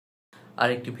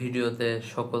আরেকটি ভিডিওতে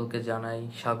সকলকে জানাই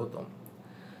স্বাগতম।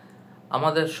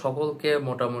 আমাদের সকলকে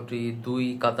মোটামুটি দুই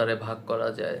কাতারে ভাগ করা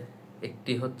যায়।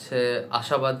 একটি হচ্ছে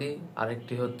আশাবাদী,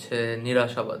 আরেকটি হচ্ছে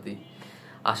নিরাশাবাদী।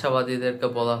 আশাবাদীদেরকে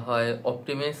বলা হয়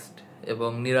অপটিমিস্ট এবং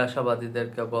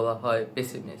নিরাশাবাদীদেরকে বলা হয়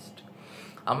পেসিমিস্ট।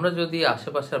 আমরা যদি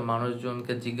আশেপাশের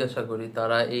মানুষজনকে জিজ্ঞাসা করি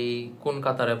তারা এই কোন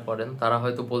কাতারে পড়েন, তারা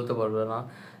হয়তো বলতে পারবে না,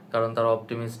 কারণ তারা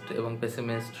অপটিমিস্ট এবং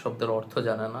পেসিমিস্ট শব্দের অর্থ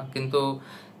জানে না। কিন্তু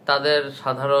তাদের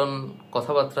সাধারণ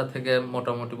কথাবার্তা থেকে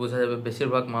মোটামুটি বোঝা যাবে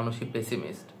বেশিরভাগ মানুষই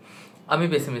পেসিমিস্ট। আমি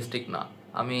পেসিমিস্টিক না,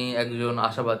 আমি একজন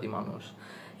আশাবাদী মানুষ,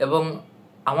 এবং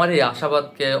আমার এই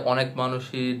আশাবাদকে অনেক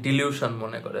মানুষই ডিলিউশন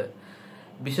মনে করে।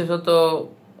 বিশেষত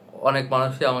অনেক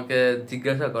মানুষই আমাকে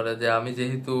জিজ্ঞাসা করে যে আমি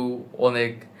যেহেতু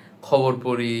অনেক খবর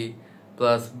পড়ি,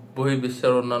 প্লাস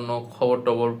বহির্বিশ্বের অন্যান্য খবর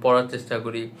টবর পড়ার চেষ্টা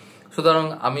করি, সুতরাং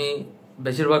আমি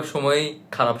বেশিরভাগ সময়ই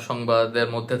খারাপ সংবাদের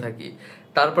মধ্যে থাকি,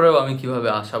 তারপরেও আমি কিভাবে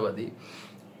আশাবাদী?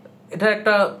 এটা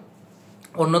একটা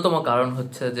অন্যতম কারণ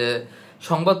হচ্ছে যে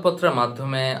সংবাদপত্রের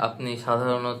মাধ্যমে আপনি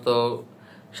সাধারণত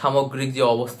সামগ্রিক যে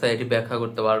অবস্থা এটি ব্যাখ্যা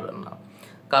করতে পারবেন না,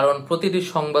 কারণ প্রতিটি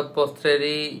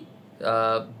সংবাদপত্রেরই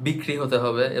বিক্রি হতে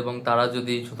হবে, এবং তারা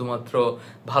যদি শুধুমাত্র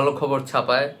ভালো খবর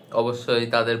ছাপায় অবশ্যই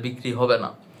তাদের বিক্রি হবে না।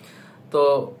 তো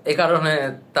এ কারণে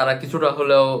তারা কিছুটা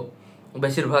হলেও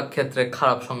বেশিরভাগ ক্ষেত্রে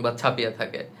খারাপ সংবাদ ছাপিয়ে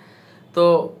থাকে। তো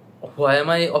why am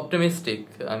I optimistic?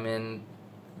 I mean,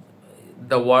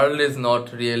 the world is not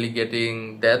really getting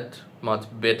that much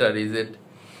better, is it?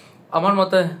 আমার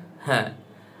মতে হ্যাঁ,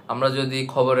 আমরা যদি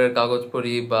খবরের কাগজ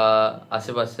পড়ি বা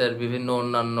আশেপাশের বিভিন্ন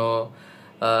অন্যান্য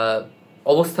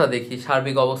অবস্থা দেখি,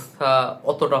 সার্বিক অবস্থা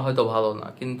অতটা হয়তো ভালো না,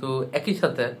 কিন্তু একই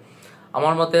সাথে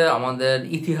আমার মতে আমাদের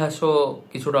ইতিহাসও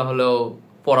কিছুটা হলেও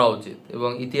পড়া উচিত এবং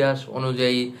ইতিহাস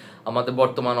অনুযায়ী আমাদের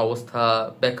বর্তমান অবস্থা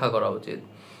ব্যাখ্যা করা উচিত।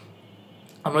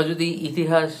 আমরা যদি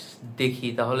ইতিহাস দেখি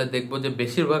তাহলে দেখব যে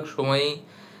বেশিরভাগ সময়ই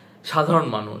সাধারণ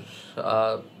মানুষ,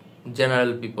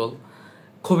 জেনারেল পিপল,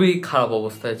 খুবই খারাপ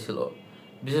অবস্থায় ছিল।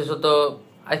 বিশেষত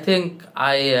I think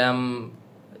I am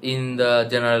in the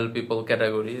general people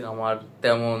category. আমার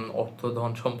তেমন অর্থ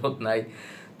ধন সম্পদ নাই,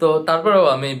 তো তারপরেও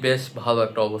আমি বেশ ভালো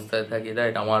একটা অবস্থায় থাকি,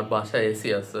 রাইট? আমার বাসায় এসি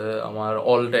আছে, আমার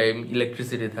অল টাইম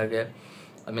ইলেকট্রিসিটি থাকে।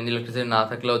 আই মিন ইলেকট্রিসিটি না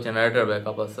থাকলেও জেনারেটর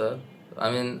ব্যাকআপ আছে। I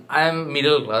mean I am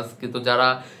middle class, কিন্তু যারা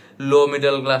লো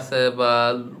মিডল ক্লাসে বা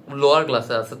লোয়ার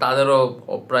ক্লাসে আছে তাদেরও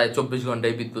প্রায় 24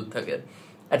 ঘন্টায় বিদ্যুৎ থাকে,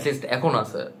 অ্যাটলিস্ট এখন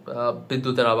আছে।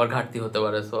 বিদ্যুতের আবার ঘাটতি হতে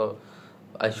পারে, so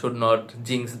I should not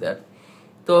জিংস that.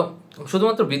 তো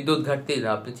শুধুমাত্র বিদ্যুৎ ঘাটতি না,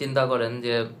 আপনি চিন্তা করেন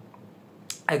যে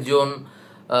একজন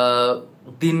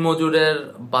দিনমজুরের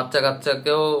বাচ্চা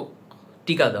কাচ্চাকেও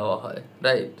টিকা দেওয়া হয়,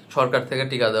 রাইট? সরকার থেকে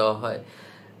টিকা দেওয়া হয়।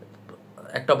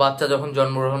 একটা বাচ্চা যখন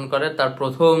জন্মগ্রহণ করে তার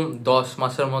প্রথম 10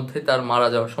 মাসের মধ্যে তার মারা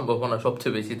যাওয়ার সম্ভাবনা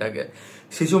সবচেয়ে বেশি থাকে।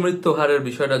 শিশু মৃত্যু হারের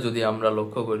বিষয়টা যদি আমরা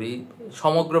লক্ষ্য করি,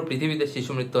 সমগ্র পৃথিবীতে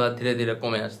শিশু মৃত্যু হার ধীরে ধীরে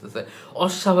কমে আসতেছে,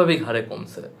 অস্বাভাবিক হারে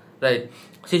কমছে, রাইট?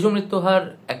 শিশু মৃত্যু হার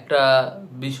একটা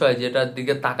বিষয় যেটার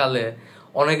দিকে তাকালে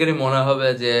অনেকেরই মনে হবে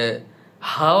যে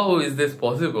how is this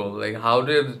possible, like how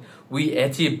did we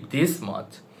achieve this much?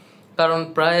 কারণ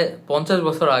প্রায় 50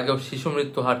 বছর আগেও শিশু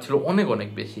মৃত্যু হার ছিল অনেক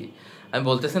অনেক বেশি। আমি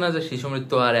বলতেছি না যে শিশু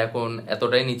মৃত্যু হার এখন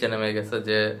এতটাই নিচে নেমে গেছে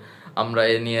যে আমরা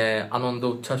এ নিয়ে আনন্দ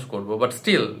উচ্ছ্বাস করব, বাট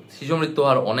স্টিল শিশু মৃত্যু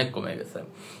হার অনেক কমে গেছে।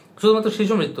 শুধুমাত্র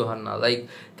শিশু মৃত্যু হার না, like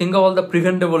think of all the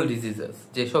preventable diseases,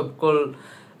 যে সকল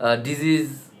ডিজিজ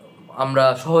আমরা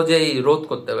সহজেই রোধ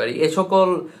করতে পারি, এ সকল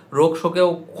রোগ শোকেও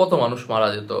কত মানুষ মারা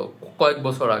যেত কয়েক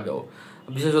বছর আগেও।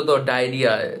 বিশেষত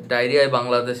ডায়রিয়ায়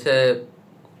বাংলাদেশে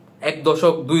 1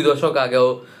 দশক 2 দশক আগেও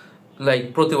লাইক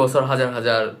প্রতি বছর হাজার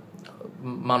হাজার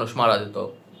মানুষ মারা যেত।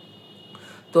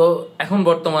 তো এখন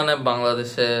বর্তমানে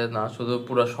বাংলাদেশে না, শুধু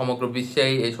পুরো সমগ্র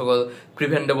বিশ্বেই এই সকল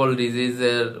প্রিভেন্টেবল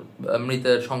ডিজিজের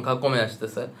মৃতের সংখ্যা কমে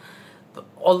আসতেছে।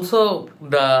 Also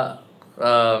the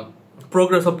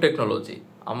progress of technology.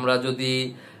 আমরা যদি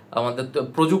আমাদের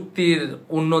প্রযুক্তির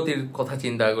উন্নতির কথা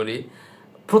চিন্তা করি,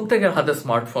 প্রত্যেকের হাতে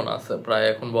স্মার্টফোন আছে প্রায়,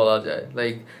 এখন বলা যায়।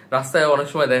 লাইক রাস্তায় অনেক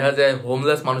সময় দেখা যায়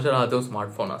হোমলেস মানুষের হাতেও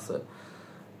স্মার্টফোন আছে।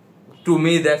 To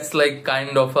me that's like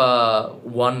kind of a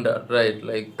wonder, right?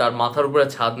 Like তার মাথার উপরে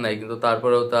ছাদ নাই, কিন্তু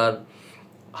তারপরেও তার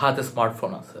হাতে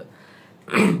স্মার্টফোন আছে।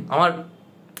 আমার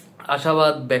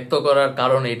আশাবাদ ব্যক্ত করার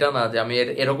কারণ এটা না যে আমি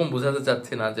এরকম বোঝাতে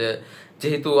চাচ্ছি না যে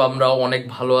যেহেতু আমরা অনেক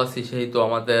ভালো আছি সেহেতু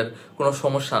আমাদের কোনো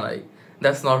সমস্যা নাই।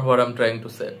 That's not what I am trying to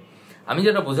say. আমি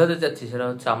যেটা বোঝাতে চাচ্ছি সেটা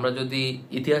হচ্ছে আমরা যদি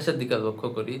ইতিহাসের দিকে লক্ষ্য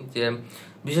করি, যে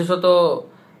বিশেষত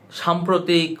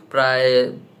সাম্প্রতিক প্রায়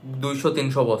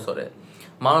 200-300 বছরে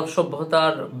মানব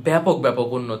সভ্যতার ব্যাপক ব্যাপক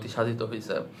উন্নতি সাধিত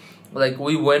হয়েছে। লাইক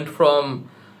উই ওয়েন্ট ফ্রম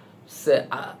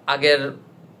আগের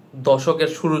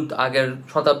দশকের আগের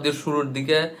শতাব্দীর শুরুর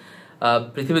দিকে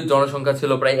পৃথিবীর জনসংখ্যা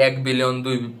ছিল প্রায় 1 বিলিয়ন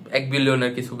 1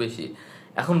 বিলিয়নের কিছু বেশি।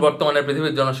 এখন বর্তমানে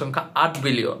পৃথিবীর জনসংখ্যা 8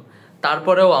 বিলিয়ন।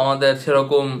 তারপরেও আমাদের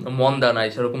সেরকম মন্দা নাই,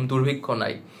 সেরকম দুর্ভিক্ষ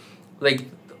নাই। লাইক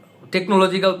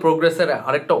টেকনোলজিক্যাল প্রোগ্রেসের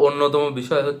আরেকটা অন্যতম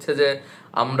বিষয় হচ্ছে যে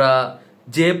আমরা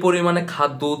যে পরিমাণে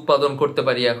খাদ্য উৎপাদন করতে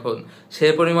পারি এখন, সে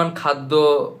পরিমাণ খাদ্য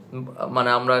মানে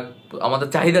আমরা আমাদের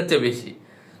চাহিদার চেয়ে বেশি।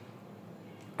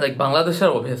 লাইক বাংলাদেশের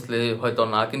অবভিয়াসলি হয়তো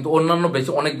না, কিন্তু অন্যান্য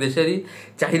অনেক দেশেরই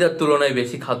চাহিদার তুলনায়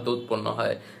বেশি খাদ্য উৎপন্ন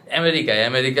হয়।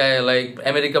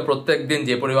 আমেরিকা প্রত্যেক দিন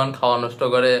যে পরিমাণ খাওয়া নষ্ট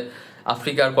করে,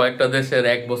 আফ্রিকার কয়েকটা দেশের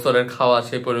 1 বছরের খাওয়া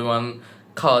সেই পরিমাণ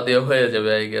খাওয়া দিয়ে হয়ে যাবে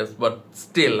I guess. But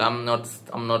still um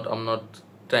not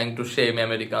trying to shame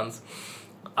Americans.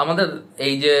 আমাদের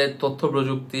এই যে তথ্য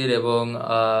প্রযুক্তির এবং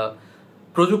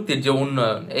প্রযুক্তির যে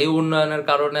উন্নয়ন, এই উন্নয়নের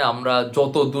কারণে আমরা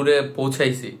যত দূরে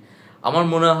পৌঁছাইছি, আমার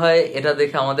মনে হয় এটা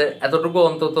দেখে আমাদের এতটুকু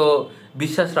অন্তত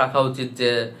বিশ্বাস রাখা উচিত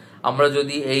যে আমরা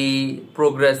যদি এই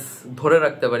প্রোগ্রেস ধরে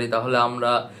রাখতে পারি তাহলে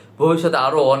আমরা ভবিষ্যতে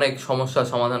আরো অনেক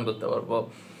সমস্যার সমাধান করতে পারবো।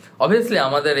 অবভিয়াসলি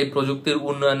আমাদের এই প্রযুক্তির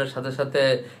উন্নয়নের সাথে সাথে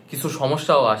কিছু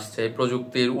সমস্যাও আসছে এই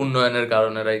প্রযুক্তির উন্নয়নের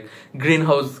কারণে। Like green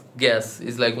house gas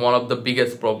is like one of the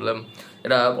biggest problem.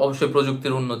 এটা অবশ্যই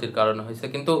প্রযুক্তির উন্নতির কারণে হয়েছে,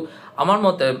 কিন্তু আমার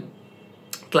মতে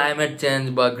ক্লাইমেট চেঞ্জ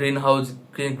বা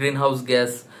গ্রিন হাউস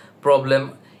গ্যাস প্রবলেম,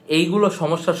 এইগুলো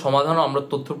সমস্যার সমাধানও আমরা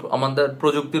আমাদের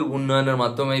প্রযুক্তির উন্নয়নের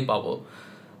মাধ্যমেই পাবো।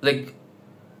 লাইক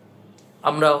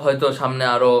আমরা হয়তো সামনে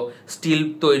আরো স্টিল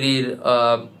তৈরির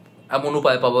এমন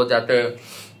উপায় পাবো যাতে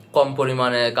কম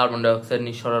পরিমাণে কার্বন ডাইঅক্সাইড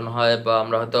নিঃসরণ হয়, বা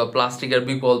আমরা হয়তো প্লাস্টিকের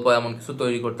বিকল্প এমন কিছু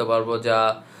তৈরি করতে পারবো যা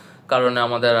কারণে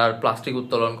আমাদের আর প্লাস্টিক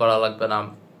উত্তোলন করা লাগবে না।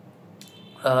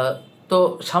 তো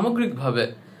সামগ্রিকভাবে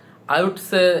আই উড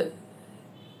সে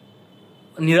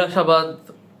নিরাশাবাদ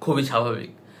খুবই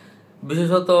স্বাভাবিক।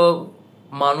 বিশেষত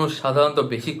মানুষ সাধারণত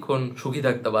বেশিক্ষণ সুখী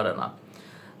থাকতে পারে না।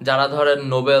 যারা ধরেন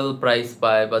নোবেল প্রাইজ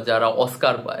পায় বা যারা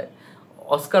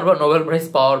অস্কার বা নোবেল প্রাইজ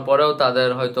পাওয়ার পরেও তাদের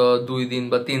হয়তো 2 দিন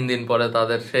বা 3 দিন পরে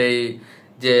তাদের সেই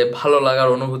যে ভালো লাগার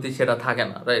অনুভূতি সেটা থাকে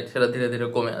না, রাইট? সেটা ধীরে ধীরে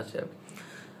কমে আসে।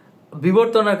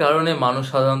 বিবর্তনের কারণে মানুষ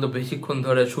সাধারণত বেশিক্ষণ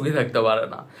ধরে সুখী থাকতে পারে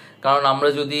না। কারণ আমরা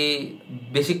যদি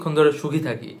বেশিক্ষণ ধরে সুখী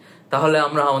থাকি তাহলে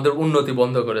আমরা আমাদের উন্নতি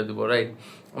বন্ধ করে দিব, রাইট?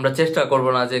 আমরা চেষ্টা করব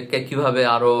না যে কিভাবে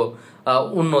আরো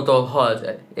উন্নত হওয়া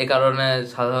যায়। এ কারণে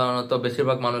সাধারণত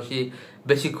বেশিরভাগ মানুষই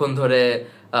বেশিক্ষণ ধরে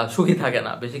সুখী থাকে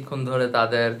না, বেশিক্ষণ ধরে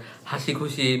তাদের হাসি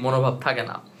খুশি মনোভাব থাকে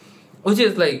না, which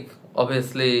is like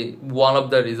obviously one of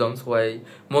the reasons why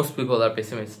most people are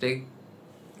pessimistic.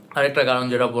 আরেকটা কারণ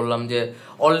যেটা বললাম যে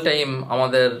অল টাইম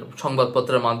আমাদের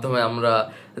সংবাদপত্রের মাধ্যমে আমরা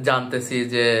জানতেছি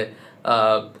যে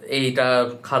এইটা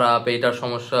খারাপ, এইটার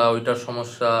সমস্যা, ওইটার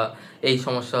সমস্যা, এই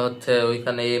সমস্যা হচ্ছে,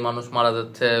 ওইখানে এই মানুষ মারা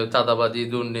যাচ্ছে, চাঁদাবাজি,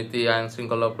 দুর্নীতি, আইন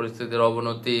শৃঙ্খলা পরিস্থিতির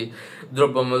অবনতি,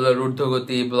 দ্রব্যমূল্যের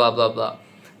ঊর্ধ্বগতি, ব্লা ব্লা ব্লা।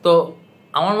 তো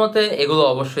আমার মতে এগুলো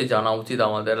অবশ্যই জানা উচিত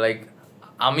আমাদের। লাইক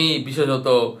আমি বিশেষত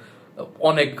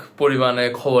অনেক পরিমাণে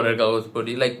খবরের কাগজ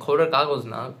পড়ি, লাইক খবরের কাগজ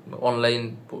না, অনলাইন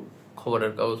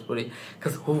খবরের কাগজ পড়ি,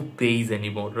 because who pays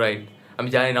anymore, right? আমি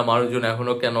জানি না মানুষজন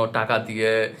এখনো কেন টাকা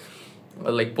দিয়ে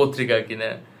লাইক পত্রিকা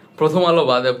কিনে। প্রথম আলো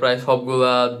বাদে প্রায়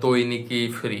সবগুলা দৈনিকই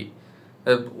free.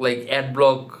 Like add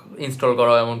block install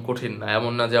করা এমন কঠিন না,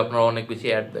 এমন না যে আপনার অনেক বেশি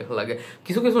অ্যাড দেখা লাগে।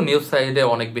 কিছু কিছু নিউজ সাইটে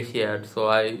অনেক বেশি add, so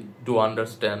I do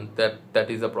understand that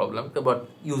is a problem, but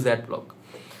use add block.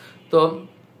 তো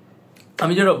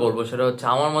আমি যেটা বলবো সেটা হচ্ছে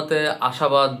আমার মতে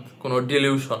আশাবাদ কোনো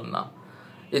ডিলিউশন না।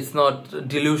 It's not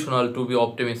delusional to be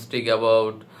optimistic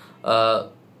about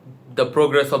the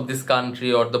progress of this country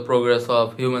or the progress of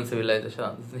human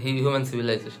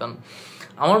civilization.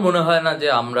 আমার মনে হয় না যে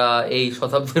আমরা এই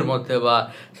শতাব্দীর মধ্যে বা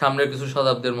সামনের কিছু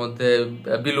শতাব্দীর মধ্যে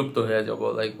বিলুপ্ত হয়ে যাব।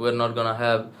 Like we're not gonna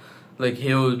have like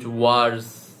huge wars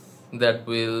that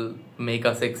will make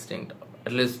us extinct.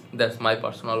 At least that's my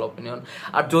personal opinion.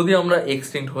 আর যদি আমরা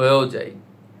extinct হয়েও যাই,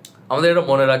 আমাদের এটা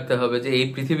মনে রাখতে হবে যে এই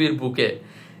পৃথিবীর বুকে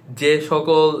যে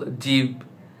সকল জীব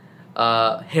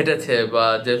হেঁটেছে বা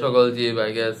যে সকল জীব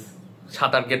আই গেস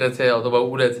সাঁতার কেটেছে অথবা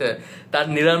উড়েছে, তার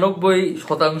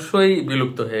 99%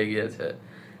 বিলুপ্ত হয়ে গিয়েছে।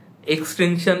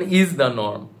 Extinction is the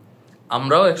norm.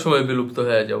 আমরাও একসময় বিলুপ্ত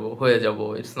হয়ে যাব।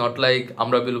 ইটস নট লাইক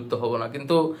আমরা বিলুপ্ত হব না,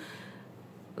 কিন্তু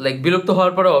লাইক বিলুপ্ত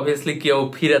হওয়ার পরে অবভিয়াসলি কেউ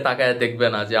ফিরে তাকায় দেখবে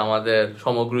না যে আমাদের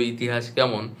সমগ্র ইতিহাস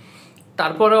কেমন।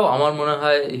 তারপরেও আমার মনে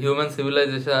হয় human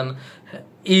civilisation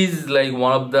is like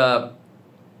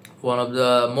one of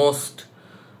the most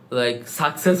like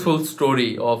successful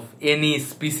story of any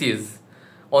species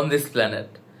on this planet.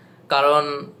 কারণ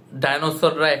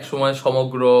ডাইনোসররা একসময়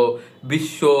সমগ্র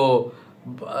বিশ্ব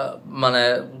মানে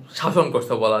শাসন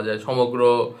করছে বলা যায়, সমগ্র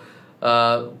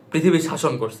পৃথিবী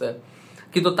শাসন করছে,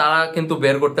 কিন্তু তারা কিন্তু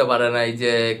বের করতে পারে নাই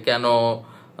যে কেন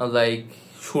লাইক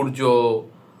সূর্য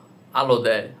আলো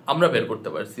দেয়, আমরা বের করতে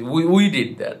পারছি। We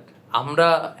did that. আমরা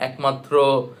একমাত্র,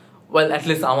 ওয়েল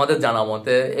অ্যাটলিস্ট আমাদের জানা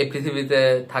মতে এই পৃথিবীতে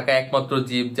থাকা একমাত্র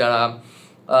জীব যারা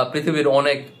পৃথিবীর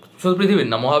অনেক, শুধু পৃথিবীর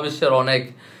না, মহাবিশ্বের অনেক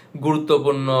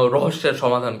গুরুত্বপূর্ণ রহস্যের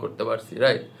সমাধান করতে পারছি,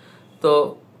 রাইট? তো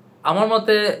আমার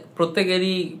মতে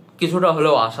প্রত্যেকেরই কিছুটা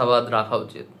হলেও আশাবাদ রাখা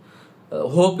উচিত।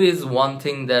 Hope is one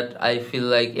thing that I feel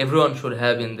like everyone should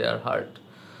have in their heart.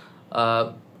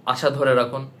 আশা ধরে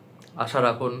রাখুন, আশা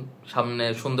রাখুন, সামনে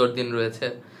সুন্দর দিন রয়েছে।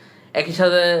 একই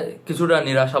সাথে কিছুটা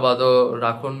নিরাশাবাদও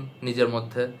রাখুন নিজের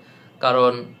মধ্যে,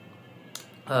 কারণ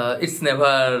it's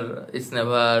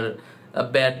never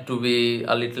bad to be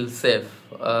a little safe,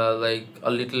 like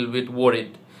a little bit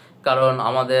worried, কারণ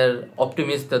আমাদের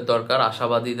অপটিমিস্টদের দরকার,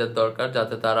 আশাবাদীদের দরকার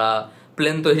যাতে তারা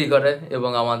প্লেন তৈরি করে,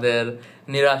 এবং আমাদের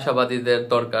নিরাশাবাদীদের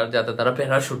দরকার যাতে তারা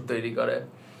প্যারাশুট তৈরি করে।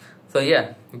 So yeah,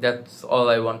 that's all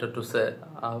I wanted to say.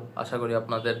 আশা করি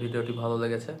আপনাদের ভিডিওটি ভালো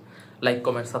লেগেছে। লাইক,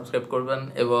 কমেন্ট, সাবস্ক্রাইব করবেন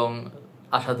এবং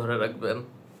আশা ধরে রাখবেন।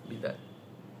 বিদায়।